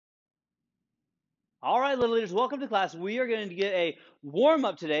All right, little leaders, welcome to class. We are going to get a warm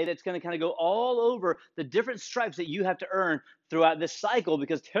up today that's going to kind of go all over the different stripes that you have to earn throughout this cycle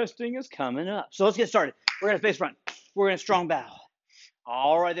because testing is coming up. So let's get started. We're going to face front. We're going to strong bow.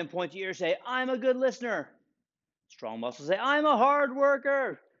 All right, then point to your ear, say, I'm a good listener. Strong muscles say, I'm a hard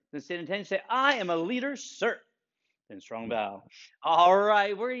worker. Then stand in attention, say, I am a leader, sir. Then strong bow. All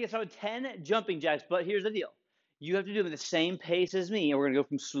right, we're going to get started with 10 jumping jacks, but here's the deal. You have to do them at the same pace as me, and we're going to go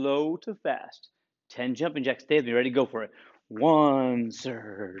from slow to fast. 10 jumping jacks. Stay with me. Ready? Go for it. One,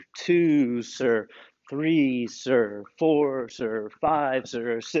 sir. Two, sir. Three, sir. Four, sir. Five,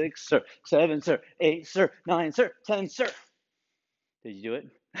 sir. Six, sir. Seven, sir. Eight, sir. Nine, sir. 10, sir. Did you do it?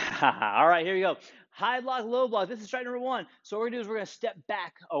 All right, here we go. High block, low block. This is strike number one. So what we're going to do is we're going to step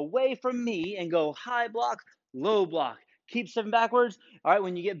back away from me and go high block, low block. Keep stepping backwards. All right,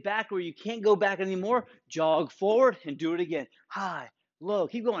 when you get back where you can't go back anymore, jog forward and do it again. High, low.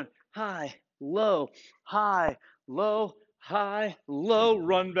 Keep going. High, low, high, low, high, low.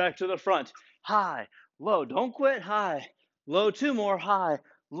 Run back to the front. High, low. Don't quit. High, low. Two more. High,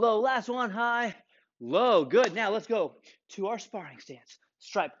 low. Last one. High, low. Good. Now let's go to our sparring stance.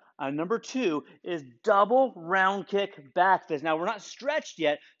 Stripe. Number two is double round kick back fist. Now we're not stretched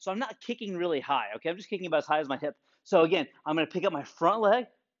yet, so I'm not kicking really high. Okay, I'm just kicking about as high as my hip. So again, I'm going to pick up my front leg,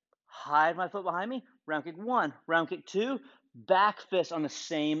 hide my foot behind me, round kick one, round kick two, back fist on the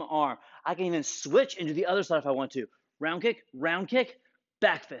same arm. I can even switch into the other side if I want to. Round kick,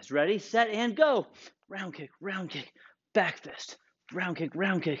 back fist. Ready, set, and go. Round kick, back fist. Round kick,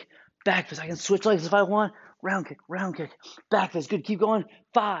 back fist. I can switch legs if I want. Round kick, back fist. Good, keep going.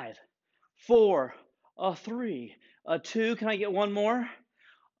 Five, four, a three, a two. Can I get one more?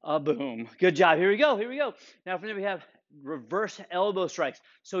 Boom. Good job. Here we go. Now from there we have reverse elbow strikes.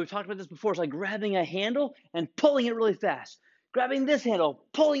 So we've talked about this before. It's like grabbing a handle and pulling it really fast. Grabbing this handle,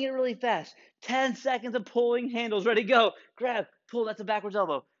 pulling it really fast. 10 seconds of pulling handles. Ready, go. Grab, pull. That's a backwards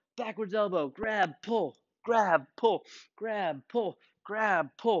elbow. Backwards elbow. Grab, pull. Grab, pull. Grab, pull. Grab,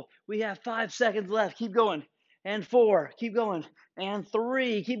 pull. We have 5 seconds left. Keep going. And four. Keep going. And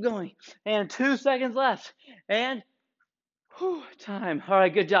three. Keep going. And 2 seconds left. And time. All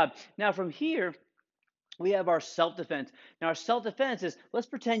right, good job. Now from here, we have our self-defense. Now our self-defense is, let's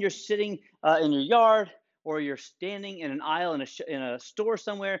pretend you're sitting in your yard or you're standing in an aisle in a store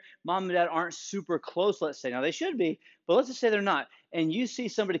somewhere. Mom and dad aren't super close, let's say. Now they should be, but let's just say they're not. And you see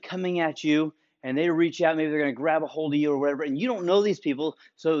somebody coming at you and they reach out, maybe they're going to grab a hold of you or whatever, and you don't know these people,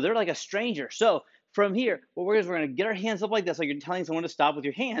 so they're like a stranger. So from here, what we're going to get our hands up like this, like you're telling someone to stop with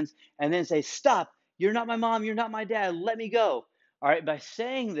your hands, and then say, stop. You're not my mom. You're not my dad. Let me go. All right, by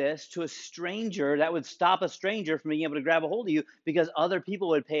saying this to a stranger, that would stop a stranger from being able to grab a hold of you because other people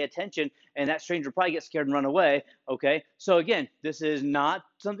would pay attention and that stranger would probably get scared and run away. Okay, so again, this is not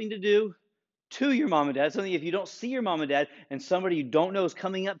something to do to your mom and dad. Something if you don't see your mom and dad and somebody you don't know is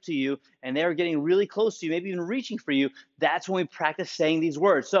coming up to you and they're getting really close to you, maybe even reaching for you, that's when we practice saying these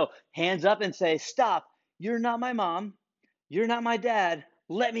words. So hands up and say, stop. You're not my mom. You're not my dad.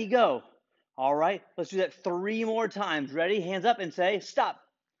 Let me go. All right, let's do that 3 more times. Ready? Hands up and say, stop.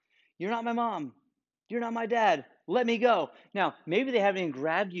 You're not my mom. You're not my dad. Let me go. Now, maybe they haven't even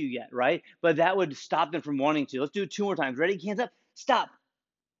grabbed you yet, right? But that would stop them from wanting to. Let's do it 2 more times. Ready? Hands up. Stop.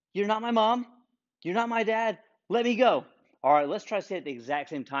 You're not my mom. You're not my dad. Let me go. All right, let's try to say it at the exact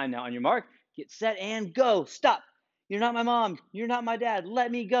same time now. On your mark, get set, and go. Stop. You're not my mom. You're not my dad. Let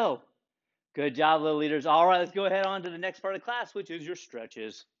me go. Good job, little leaders. All right, let's go ahead on to the next part of the class, which is your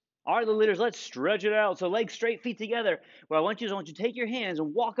stretches. All right, little leaders, let's stretch it out. So legs straight, feet together. What I want you to take your hands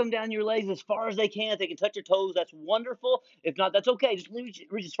and walk them down your legs as far as they can. If they can touch your toes, that's wonderful. If not, that's okay. Just reach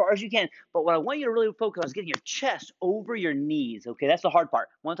as far as you can. But what I want you to really focus on is getting your chest over your knees. Okay, that's the hard part.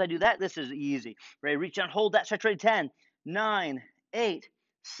 Once I do that, this is easy. Ready? Reach down, hold that stretch. Ready? 10, 9, 8,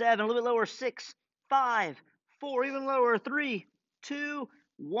 7, a little bit lower. 6, 5, 4, even lower. 3, 2,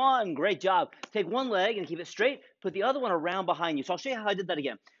 1. Great job. Take one leg and keep it straight. Put the other one around behind you. So I'll show you how I did that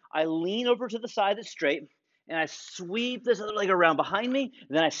again. I lean over to the side that's straight, and I sweep this other leg around behind me,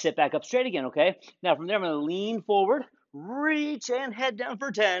 and then I sit back up straight again, okay? Now from there, I'm going to lean forward, reach, and head down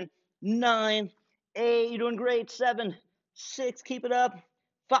for 10, 9, 8, you're doing great, 7, 6, keep it up,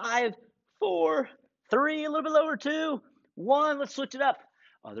 5, 4, 3, a little bit lower, 2, 1, let's switch it up.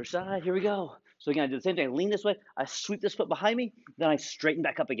 Other side, here we go. So again, I do the same thing. I lean this way, I sweep this foot behind me, then I straighten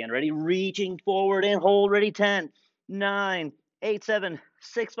back up again. Ready? Reaching forward and hold. Ready? 10, 9, 8, 7,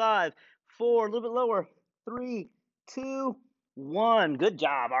 6, 5, 4, a little bit lower. 3, 2, 1. Good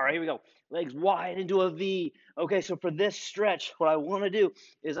job. All right, here we go. Legs wide into a V. Okay, so for this stretch, what I want to do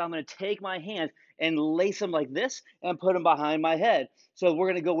is I'm going to take my hands and lace them like this and put them behind my head. So we're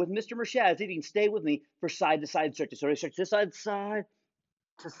going to go with Mr. Mershad. See if you can stay with me for side to side stretches. So stretch this side, side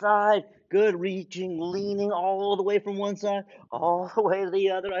to side. Good, reaching, leaning all the way from one side, all the way to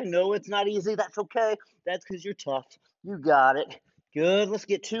the other. I know it's not easy. That's okay. That's because you're tough. You got it. Good. Let's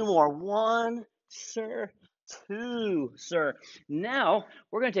get 2 more. 1, sir. 2, sir. Now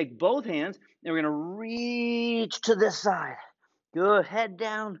we're going to take both hands and we're going to reach to this side. Good. Head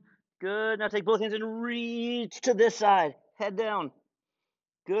down. Good. Now take both hands and reach to this side. Head down.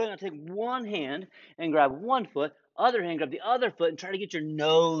 Good. Now take one hand and grab one foot. Other hand, grab the other foot and try to get your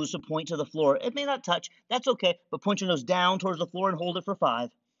nose to point to the floor. It may not touch. That's okay. But point your nose down towards the floor and hold it for 5,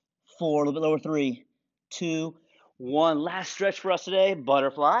 4, a little bit lower, 3, 2, 1. Last stretch for us today.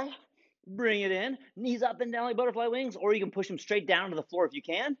 Butterfly. Bring it in. Knees up and down like butterfly wings, or you can push them straight down to the floor if you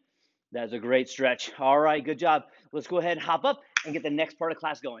can. That's a great stretch. All right, good job. Let's go ahead and hop up and get the next part of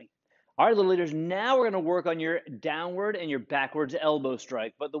class going. All right, little leaders, now we're going to work on your downward and your backwards elbow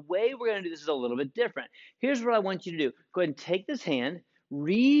strike. But the way we're going to do this is a little bit different. Here's what I want you to do. Go ahead and take this hand,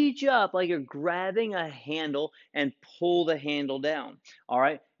 reach up like you're grabbing a handle and pull the handle down. All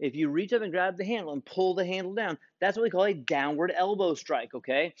right, if you reach up and grab the handle and pull the handle down, that's what we call a downward elbow strike,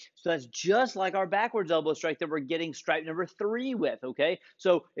 okay? So that's just like our backwards elbow strike that we're getting stripe number 3 with, okay?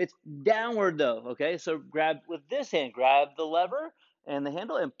 So it's downward though, okay? So grab with this hand, grab the lever and the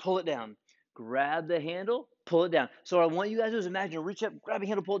handle and pull it down. Grab the handle, pull it down. So what I want you guys to do is imagine, reach up, grab a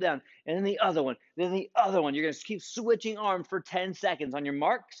handle, pull it down, and then the other one, then the other one. You're going to keep switching arms for 10 seconds. On your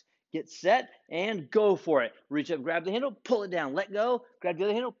marks, get set, and go for it. Reach up, grab the handle, pull it down. Let go, grab the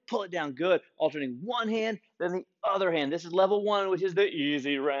other handle, pull it down. Good. Alternating one hand, then the other hand. This is level 1, which is the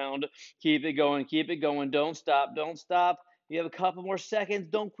easy round. Keep it going, keep it going. Don't stop, don't stop. You have a couple more seconds.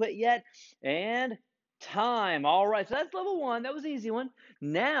 Don't quit yet. And time. All right, so that's level 1. That was the easy one.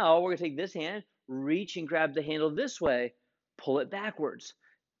 Now we're going to take this hand, reach and grab the handle this way, pull it backwards.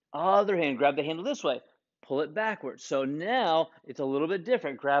 Other hand, grab the handle this way, pull it backwards. So now it's a little bit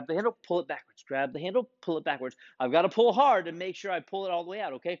different. Grab the handle, pull it backwards. Grab the handle, pull it backwards. I've got to pull hard to make sure I pull it all the way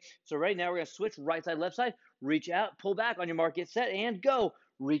out, okay? So right now we're going to switch right side, left side. Reach out, pull back on your mark, get set, and go.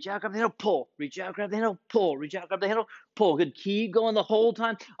 Reach out, grab the handle, pull. Reach out, grab the handle, pull. Reach out, grab the handle, pull. Good. Keep going the whole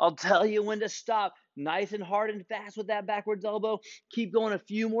time. I'll tell you when to stop. Nice and hard and fast with that backwards elbow. Keep going a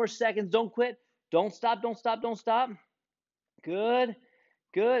few more seconds. Don't quit. Don't stop, don't stop, don't stop. Good.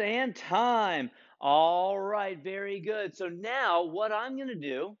 Good, and time. All right, very good. So now what I'm going to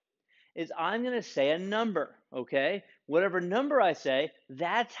do is I'm going to say a number, okay? Whatever number I say,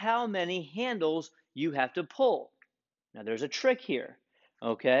 that's how many handles you have to pull. Now there's a trick here,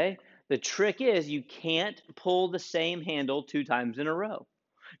 okay? The trick is you can't pull the same handle 2 times in a row.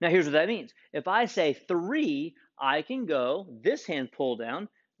 Now here's what that means. If I say 3, I can go this hand pull down,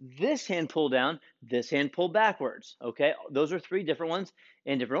 this hand pull down, this hand pull backwards, okay? Those are 3 different ones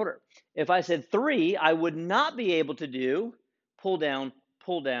in different order. If I said 3, I would not be able to do pull down,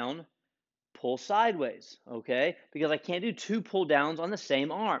 pull down, pull sideways, okay? Because I can't do 2 pull downs on the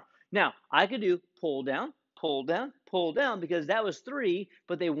same arm. Now, I could do pull down, pull down, pull down, because that was 3,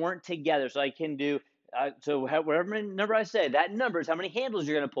 but they weren't together. So I can do, so whatever number I say, that number is how many handles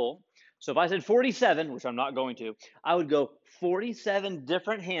you're going to pull. So if I said 47, which I'm not going to, I would go 47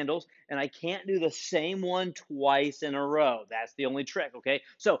 different handles, and I can't do the same one twice in a row. That's the only trick, okay?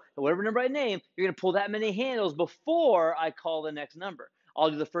 So whatever number I name, you're going to pull that many handles before I call the next number. I'll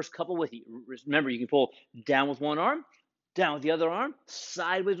do the first couple with you. Remember, you can pull down with one arm, down with the other arm,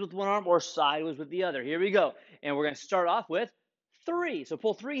 sideways with one arm, or sideways with the other. Here we go. And we're going to start off with 3. So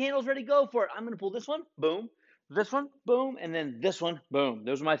pull 3 handles, ready, go for it. I'm going to pull this one, boom, this one, boom, and then this one, boom.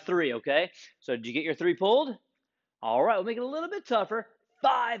 Those are my 3, okay? So did you get your 3 pulled? All right, we'll make it a little bit tougher.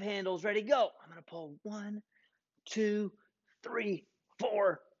 5 handles, ready, go. I'm going to pull 1, 2, 3,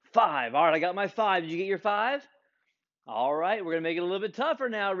 4, 5. All right, I got my 5. Did you get your 5? All right, we're going to make it a little bit tougher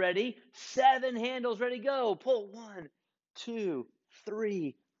now. Ready? 7 handles, ready, go. Pull 1, 2,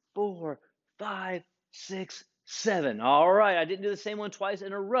 3, 4, 5, 6, 7. All right, I didn't do the same one twice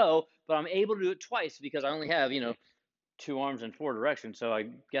in a row, but I'm able to do it twice because I only have, 2 arms in 4 directions. So I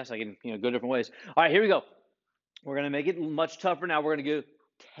guess I can, go different ways. All right, here we go. We're going to make it much tougher now. We're going to go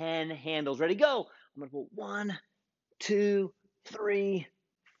 10 handles. Ready, go. I'm going to pull 1, 2, 3,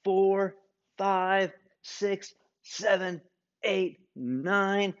 4, 5, 6, 7, 8,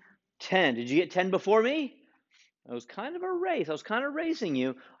 9, 10. Did you get 10 before me? It was kind of a race. I was kind of racing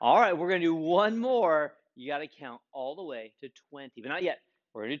you. All right, we're going to do one more. You got to count all the way to 20, but not yet.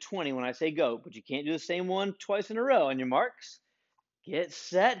 We're going to do 20 when I say go, but you can't do the same one twice in a row. On your marks, get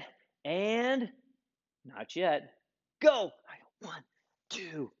set, and not yet. Go. 1,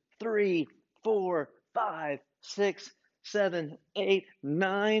 2, 3, 4, 5, 6, 7, 8,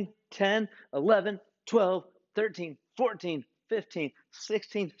 9, 10, 11, 12, 13, 14, 15,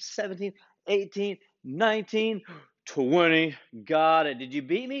 16, 17, 18, 19, 20. Got it. Did you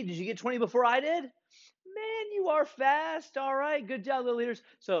beat me? Did you get 20 before I did? Man, you are fast. All right. Good job, little leaders.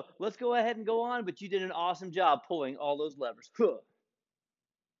 So let's go ahead and go on, but you did an awesome job pulling all those levers.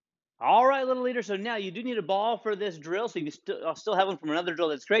 All right, little leader. So now you do need a ball for this drill. So you still have one from another drill.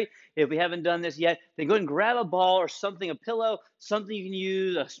 That's great. If we haven't done this yet, then go ahead and grab a ball or something, a pillow, something you can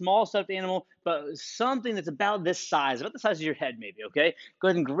use, a small stuffed animal, but something that's about this size, about the size of your head, maybe. Okay. Go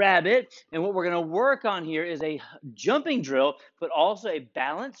ahead and grab it. And what we're going to work on here is a jumping drill, but also a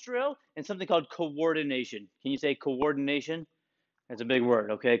balance drill and something called coordination. Can you say coordination? That's a big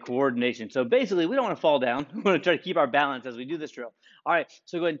word, okay? Coordination. So basically, we don't want to fall down. We want to try to keep our balance as we do this drill. All right,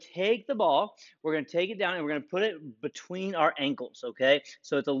 so go ahead and take the ball. We're going to take it down and we're going to put it between our ankles, okay?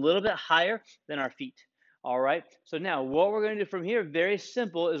 So it's a little bit higher than our feet. All right, so now what we're going to do from here, very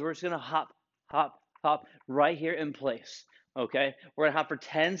simple, is we're just going to hop, hop, hop right here in place, okay? We're going to hop for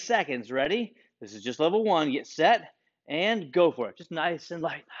 10 seconds. Ready? This is just level 1. Get set and go for it. Just nice and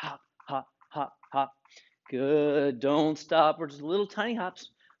light. Hop, hop, hop, hop. Good. Don't stop. We're just little tiny hops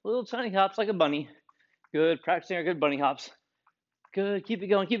like a bunny. Good. Practicing our good bunny hops. Good. Keep it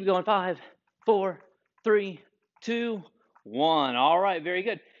going. Keep it going. 5, 4, 3, 2, 1. All right. Very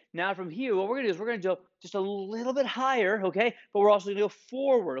good. Now from here, what we're going to do is we're going to go just a little bit higher, okay? But we're also going to go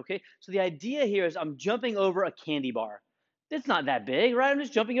forward, okay? So the idea here is I'm jumping over a candy bar. It's not that big, right? I'm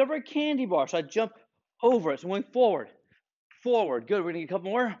just jumping over a candy bar. So I jump over it. So I'm going forward. Forward. Good. We're going to get a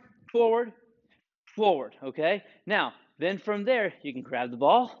couple more. Forward. Forward, okay? Now, then from there, you can grab the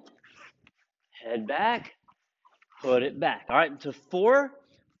ball, head back, put it back. All right, so 4,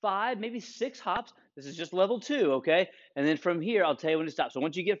 5, maybe 6 hops. This is just level 2, okay? And then from here, I'll tell you when to stop. So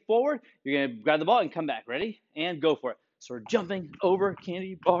once you get forward, you're gonna grab the ball and come back. Ready? And go for it. So we're jumping over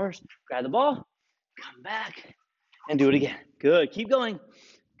candy bars. Grab the ball, come back, and do it again. Good, keep going.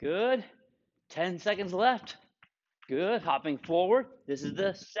 Good, 10 seconds left. Good. Hopping forward. This is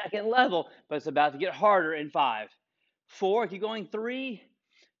the second level, but it's about to get harder in 5, 4. Keep going. 3,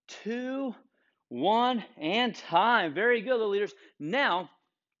 2, 1, and time. Very good, little leaders. Now,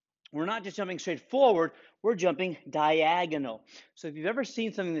 we're not just jumping straight forward, we're jumping diagonal. So if you've ever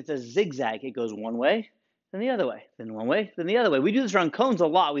seen something that's a zigzag, it goes one way, then the other way, then one way, then the other way. We do this around cones a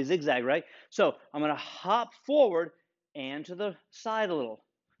lot. We zigzag, right? So I'm going to hop forward and to the side a little.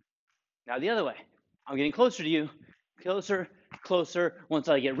 Now the other way. I'm getting closer to you. Closer, closer. Once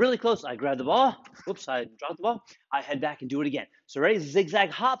I get really close, I grab the ball. Whoops, I dropped the ball. I head back and do it again. So ready?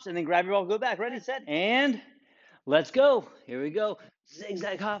 Zigzag hops and then grab your ball, go back. Ready, set, and let's go. Here we go.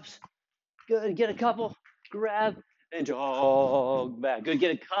 Zigzag hops. Good. Get a couple. Grab and jog back. Good.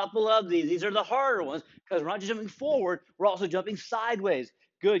 Get a couple of these. These are the harder ones because we're not just jumping forward, we're also jumping sideways.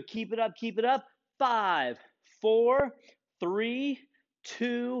 Good. Keep it up. Keep it up. 5, 4, 3,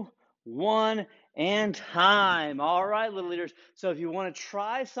 2, 1, and time. All right, little leaders. So if you want to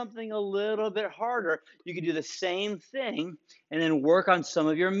try something a little bit harder, you can do the same thing and then work on some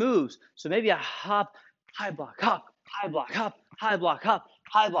of your moves. So maybe a hop, high block, hop, high block, hop, high block, hop,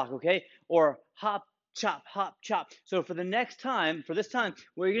 high block, okay? Or hop, chop, hop, chop. So for this time,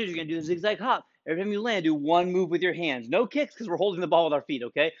 what you're going to do, you're going to do the zigzag hop. Every time you land, do one move with your hands. No kicks because we're holding the ball with our feet,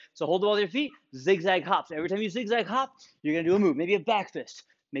 okay? So hold the ball with your feet, zigzag hops. Every time you zigzag hop, you're going to do a move. Maybe a back fist,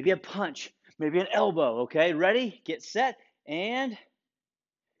 maybe a punch, maybe an elbow, okay? Ready, get set, and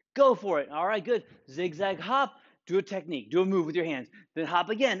go for it. All right, good. Zigzag hop, do a technique, do a move with your hands. Then hop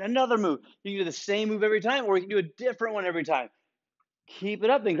again, another move. You can do the same move every time, or you can do a different one every time. Keep it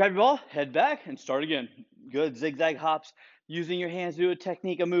up, then grab your ball, head back, and start again. Good, zigzag hops, using your hands to do a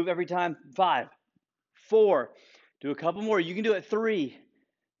technique, a move every time. 5, 4, do a couple more. You can do it. 3,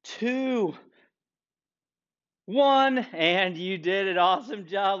 2, 1, and you did it. Awesome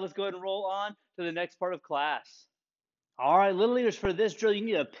job. Let's go ahead and roll on to the next part of class. All right, little leaders, for this drill, you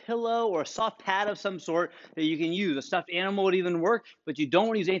need a pillow or a soft pad of some sort that you can use. A stuffed animal would even work, but you don't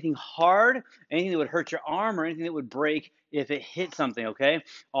want to use anything hard, anything that would hurt your arm, or anything that would break if it hit something, okay?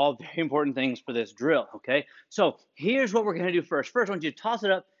 All very important things for this drill, okay? So here's what we're going to do first. First, I want you to toss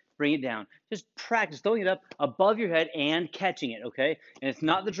it up, bring it down. Just practice throwing it up above your head and catching it, okay? And it's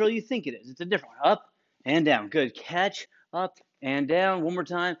not the drill you think it is. It's a different one. Up and down. Good. Catch, up, and down. One more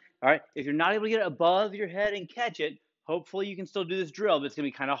time. All right. If you're not able to get it above your head and catch it, hopefully you can still do this drill, but it's going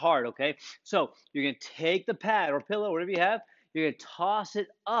to be kind of hard, okay? So you're going to take the pad or pillow, whatever you have. You're going to toss it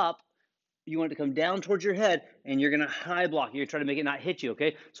up. You want it to come down towards your head, and you're going to high block. You're trying to make it not hit you,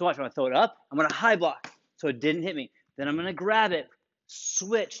 okay? So watch, when I throw it up, I'm going to high block so it didn't hit me. Then I'm going to grab it,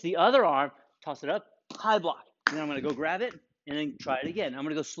 switch the other arm, toss it up, high block. And then I'm going to go grab it, and then try it again. I'm going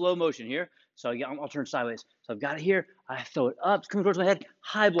to go slow motion here. So I'll turn sideways. So I've got it here. I throw it up, it's coming towards my head,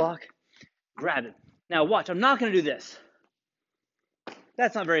 high block, grab it. Now watch, I'm not going to do this.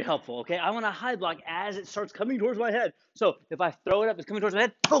 That's not very helpful, okay? I want to high block as it starts coming towards my head. So if I throw it up, it's coming towards my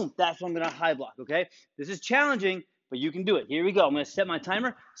head, boom, that's when I'm going to high block, okay? This is challenging, but you can do it. Here we go. I'm going to set my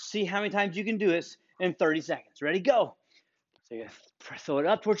timer, see how many times you can do this in 30 seconds. Ready, go. So you throw it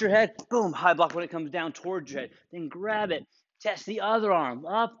up towards your head, boom, high block when it comes down towards your head. Then grab it, test the other arm,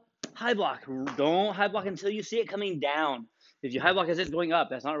 up, high block. Don't high block until you see it coming down. If you high block as it's going up,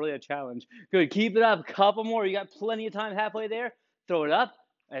 that's not really a challenge. Good, keep it up, couple more. You got plenty of time halfway there. Throw it up,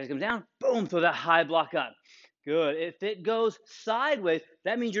 as it comes down, boom, throw that high block up. Good, if it goes sideways,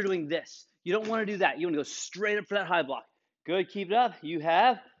 that means you're doing this. You don't want to do that. You want to go straight up for that high block. Good, keep it up. You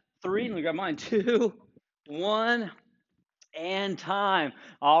have 3, let me grab mine, 2, 1, and time.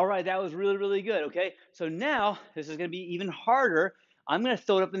 All right, that was really, really good, okay? So now, this is going to be even harder. I'm going to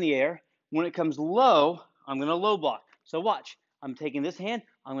throw it up in the air. When it comes low, I'm going to low block. So watch. I'm taking this hand.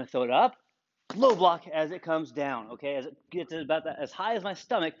 I'm going to throw it up, low block as it comes down, okay? As it gets about that, as high as my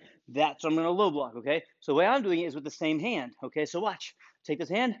stomach, that's when I'm going to low block, okay? So the way I'm doing it is with the same hand, okay? So watch. Take this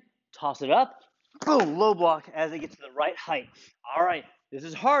hand, toss it up, boom, low block as it gets to the right height. All right, this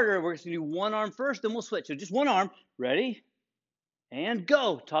is harder. We're just going to do one arm first, then we'll switch. So just one arm. Ready? And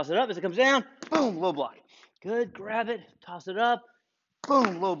go. Toss it up as it comes down. Boom, low block. Good. Grab it. Toss it up.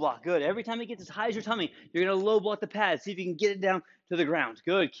 Boom, low block. Good. Every time it gets as high as your tummy, you're going to low block the pad. See if you can get it down to the ground.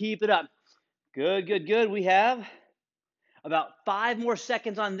 Good. Keep it up. Good, good, good. We have about 5 more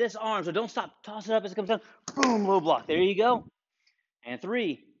seconds on this arm. So don't stop. Toss it up as it comes down. Boom, low block. There you go. And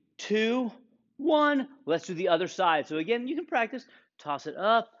 3, 2, 1. Let's do the other side. So again, you can practice. Toss it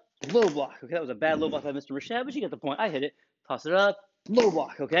up. Low block. Okay, that was a bad low block by Mr. Mershad, but you get the point. I hit it. Toss it up. Low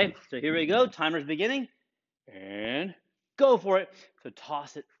block. Okay, so here we go. Timer's beginning. And go for it. So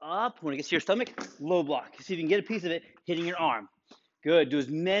toss it up. When it gets to your stomach, low block. See if you can get a piece of it hitting your arm. Good. Do as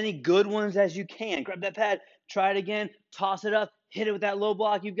many good ones as you can. Grab that pad. Try it again. Toss it up. Hit it with that low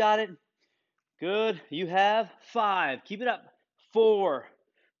block. You got it. Good. You have 5. Keep it up. 4,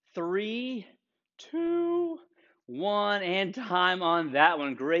 3, 2, 1, and time on that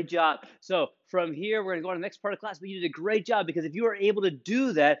one. Great job. So from here, we're going to go on to the next part of class, but you did a great job because if you are able to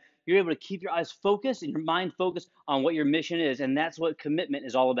do that, you're able to keep your eyes focused and your mind focused on what your mission is, and that's what commitment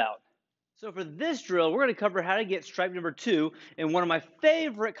is all about. So for this drill, we're going to cover how to get stripe number 2 in one of my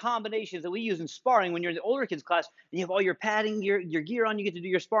favorite combinations that we use in sparring when you're in the older kids class and you have all your padding, your gear on, you get to do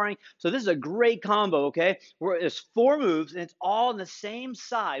your sparring. So this is a great combo, okay? Where it's 4 moves and it's all on the same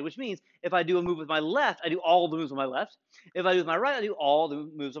side, which means if I do a move with my left, I do all the moves with my left. If I do with my right, I do all the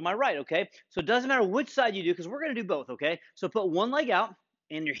moves on my right, okay? So it doesn't matter which side you do because we're going to do both, okay? So put one leg out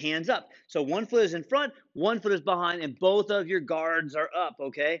and your hands up. So one foot is in front, one foot is behind, and both of your guards are up,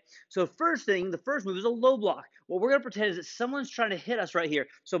 okay? So first thing, the first move is a low block. What we're going to pretend is that someone's trying to hit us right here.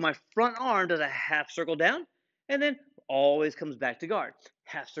 So my front arm does a half circle down, and then always comes back to guard.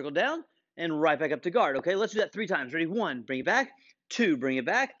 Half circle down, and right back up to guard, okay? Let's do that 3 times. Ready? 1, bring it back. 2, bring it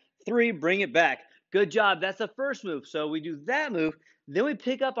back. 3, bring it back. Good job. That's the first move. So we do that move. Then we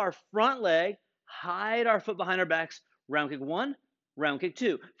pick up our front leg, hide our foot behind our backs, round kick 1, round kick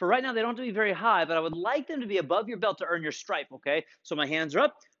 2. For right now, they don't have to be very high, but I would like them to be above your belt to earn your stripe, okay? So my hands are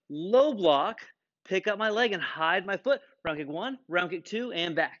up, low block, pick up my leg and hide my foot, round kick 1, round kick 2,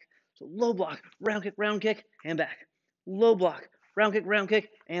 and back. So low block, round kick, and back. Low block, round kick,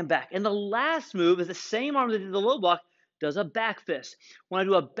 and back. And the last move is the same arm that did the low block, does a back fist. When I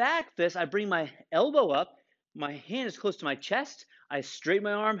do a back fist, I bring my elbow up, my hand is close to my chest, I straighten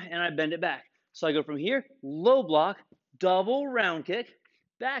my arm, and I bend it back. So I go from here, low block, double round kick,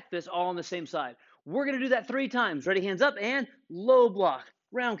 back fist, all on the same side. We're going to do that 3 times. Ready, hands up, and low block,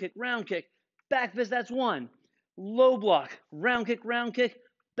 round kick, back fist, that's 1. Low block, round kick,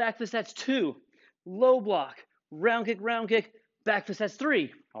 back fist, that's 2. Low block, round kick, back fist, that's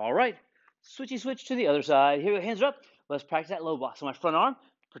 3. All right, switch to the other side. Here, hands are up. Let's practice that low block. So my front arm,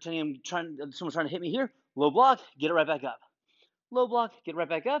 pretending someone's trying to hit me here. Low block, get it right back up. Low block, get it right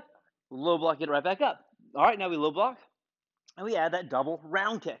back up. Low block, get it right back up. All right, now we low block. And we add that double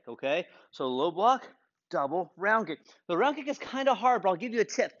round kick, okay? So low block, double round kick. The round kick is kind of hard, but I'll give you a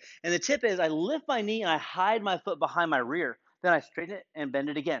tip. And the tip is I lift my knee and I hide my foot behind my rear. Then I straighten it and bend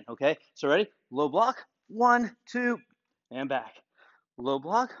it again, okay? So ready? Low block, 1, 2, and back. Low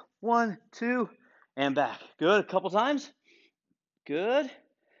block, 1, 2, and back. Good, a couple times. Good.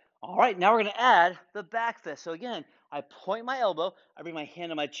 All right, now we're going to add the back fist. So again, I point my elbow, I bring my hand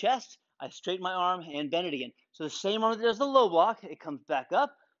to my chest, I straighten my arm and bend it again. So the same arm that does the low block, it comes back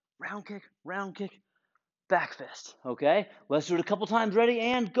up, round kick, back fist. Okay, let's do it a couple times. Ready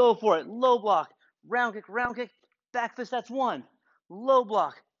and go for it. Low block, round kick, back fist. That's one. Low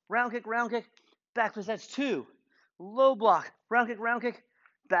block, round kick, back fist. That's two. Low block, round kick,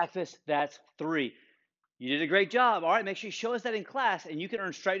 back fist. That's three. You did a great job. All right, make sure you show us that in class, and you can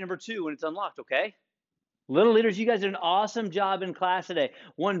earn stripe number 2 when it's unlocked, okay? Little leaders, you guys did an awesome job in class today.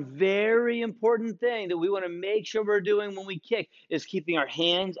 One very important thing that we want to make sure we're doing when we kick is keeping our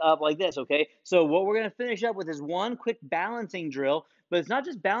hands up like this, okay? So what we're going to finish up with is one quick balancing drill, but it's not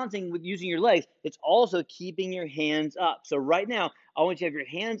just balancing with using your legs, it's also keeping your hands up. So right now, I want you to have your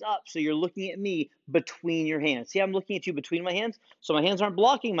hands up so you're looking at me between your hands. See, I'm looking at you between my hands, so my hands aren't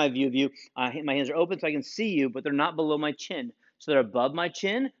blocking my view of you. My hands are open so I can see you, but they're not below my chin. So they're above my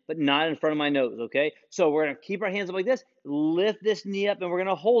chin, but not in front of my nose, okay? So we're gonna keep our hands up like this, lift this knee up, and we're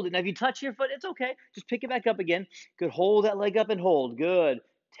gonna hold it. Now, if you touch your foot, it's okay. Just pick it back up again. Good, hold that leg up and hold. Good.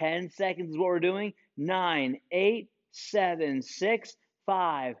 10 seconds is what we're doing. 9, 8, 7, 6,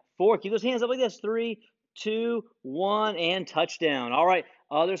 5, 4. Keep those hands up like this. 3, 2, 1, and touchdown. All right,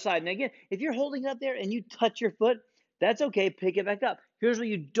 other side. Now again, if you're holding it up there and you touch your foot, that's okay. Pick it back up. Here's what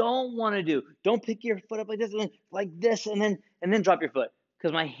you don't want to do. Don't pick your foot up like this, and then drop your foot.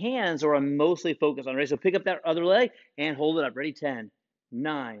 Because my hands are mostly focused on. Ready? So pick up that other leg and hold it up. Ready? 10,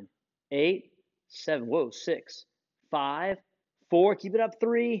 9, 8, 7. Whoa, 6, 5, 4. Keep it up.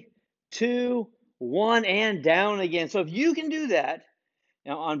 3, 2, 1, and down again. So if you can do that,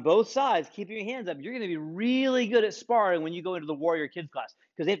 now, on both sides, keeping your hands up, you're going to be really good at sparring when you go into the Warrior Kids class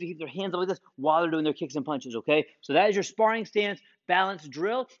because they have to keep their hands up like this while they're doing their kicks and punches, okay? So that is your sparring stance, balance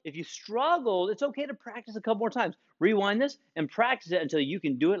drill. If you struggled, it's okay to practice a couple more times. Rewind this and practice it until you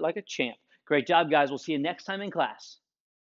can do it like a champ. Great job, guys. We'll see you next time in class.